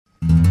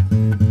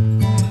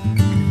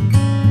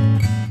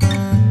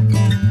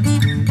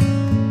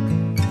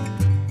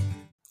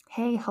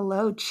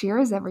So,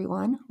 cheers,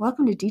 everyone.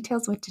 Welcome to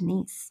Details with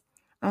Denise.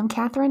 I'm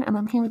Catherine, and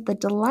I'm here with the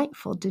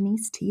delightful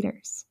Denise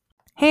Teeters.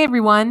 Hey,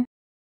 everyone.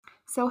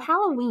 So,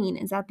 Halloween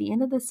is at the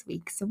end of this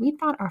week, so we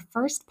thought our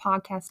first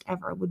podcast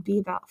ever would be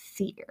about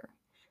fear.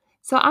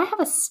 So, I have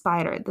a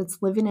spider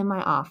that's living in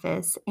my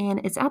office, and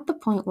it's at the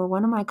point where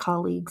one of my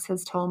colleagues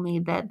has told me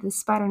that this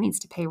spider needs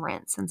to pay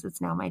rent since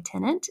it's now my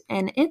tenant,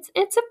 and it's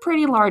a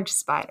pretty large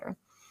spider.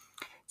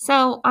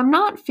 So I'm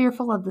not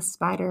fearful of the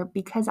spider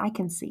because I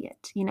can see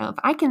it. If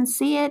I can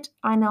see it,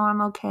 I know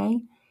I'm okay.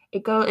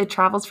 It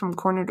travels from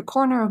corner to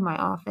corner of my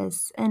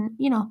office and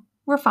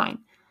we're fine.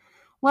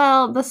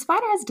 Well, the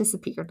spider has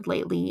disappeared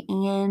lately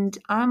and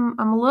I'm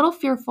a little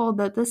fearful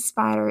that this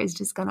spider is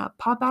just going to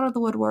pop out of the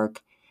woodwork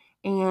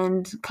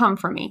and come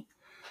for me.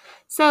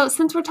 So,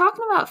 since we're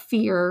talking about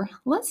fear,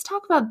 let's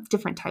talk about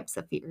different types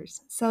of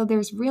fears. So,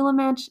 there's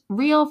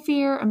real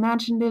fear,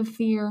 imaginative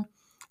fear.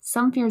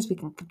 Some fears we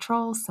can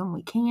control, some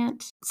we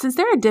can't. Since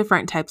there are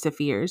different types of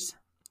fears,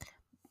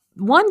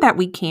 one that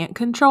we can't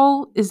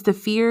control is the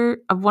fear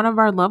of one of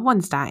our loved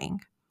ones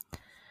dying.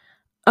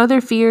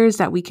 Other fears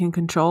that we can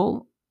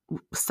control,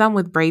 some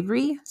with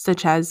bravery,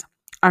 such as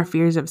our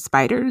fears of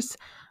spiders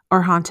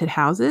or haunted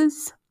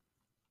houses,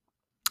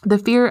 the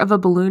fear of a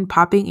balloon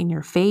popping in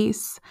your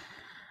face,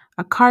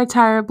 a car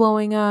tire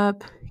blowing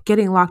up,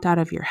 getting locked out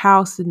of your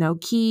house with no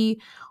key,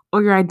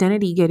 or your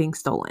identity getting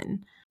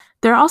stolen.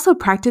 There are also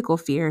practical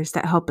fears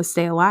that help us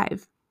stay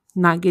alive,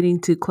 not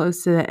getting too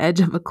close to the edge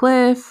of a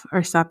cliff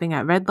or stopping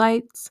at red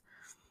lights.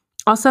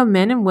 Also,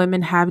 men and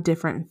women have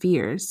different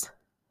fears.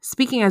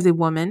 Speaking as a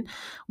woman,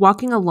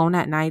 walking alone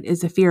at night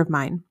is a fear of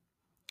mine.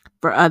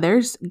 For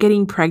others,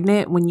 getting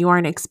pregnant when you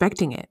aren't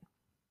expecting it.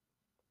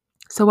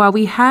 So while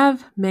we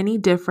have many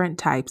different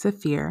types of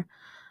fear,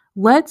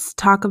 let's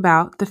talk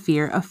about the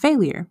fear of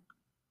failure.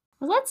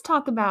 Let's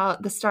talk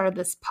about the start of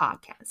this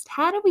podcast.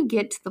 How did we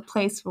get to the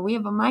place where we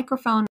have a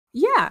microphone?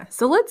 Yeah,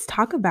 so let's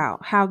talk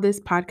about how this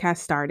podcast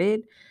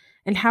started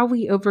and how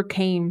we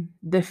overcame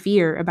the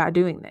fear about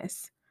doing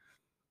this.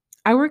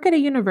 I work at a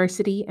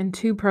university in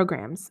 2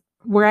 programs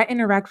where I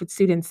interact with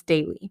students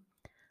daily.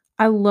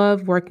 I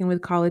love working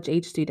with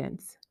college-age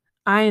students.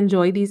 I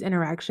enjoy these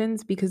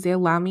interactions because they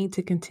allow me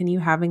to continue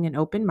having an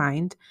open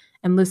mind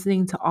and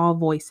listening to all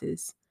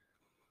voices,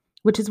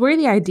 which is where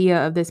the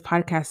idea of this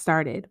podcast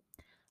started.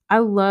 I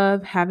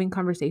love having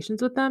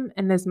conversations with them,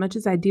 and as much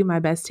as I do my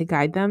best to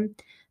guide them,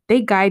 they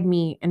guide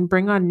me and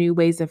bring on new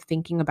ways of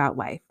thinking about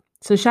life.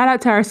 So shout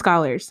out to our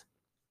scholars.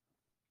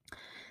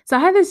 So I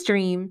had this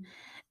dream,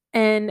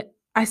 and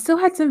I still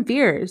had some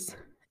fears.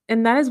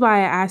 And that is why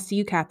I asked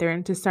you,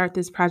 Catherine, to start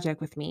this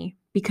project with me,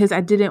 because I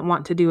didn't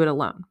want to do it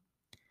alone.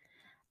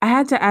 I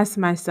had to ask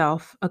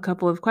myself a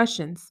couple of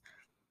questions.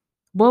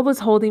 What was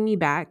holding me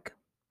back?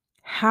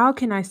 How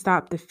can I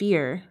stop the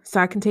fear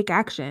so I can take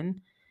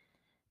action?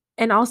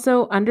 And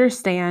also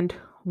understand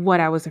what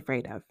I was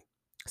afraid of.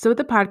 So with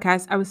the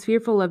podcast, I was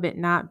fearful of it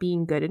not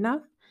being good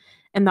enough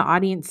and the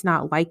audience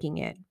not liking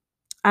it.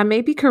 I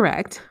may be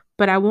correct,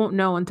 but I won't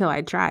know until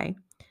I try.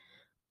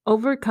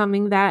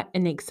 Overcoming that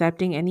and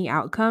accepting any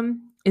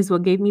outcome is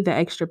what gave me the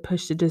extra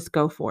push to just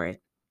go for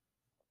it.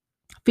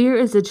 Fear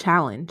is a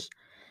challenge.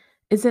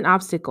 It's an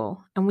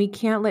obstacle, and we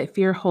can't let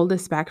fear hold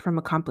us back from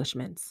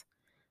accomplishments.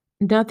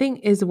 Nothing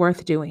is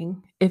worth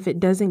doing if it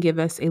doesn't give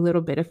us a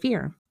little bit of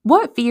fear.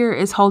 What fear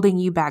is holding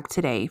you back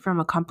today from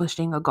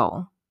accomplishing a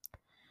goal?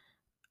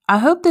 I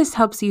hope this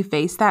helps you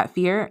face that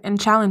fear and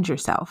challenge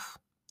yourself.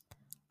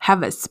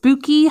 Have a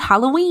spooky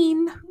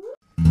Halloween!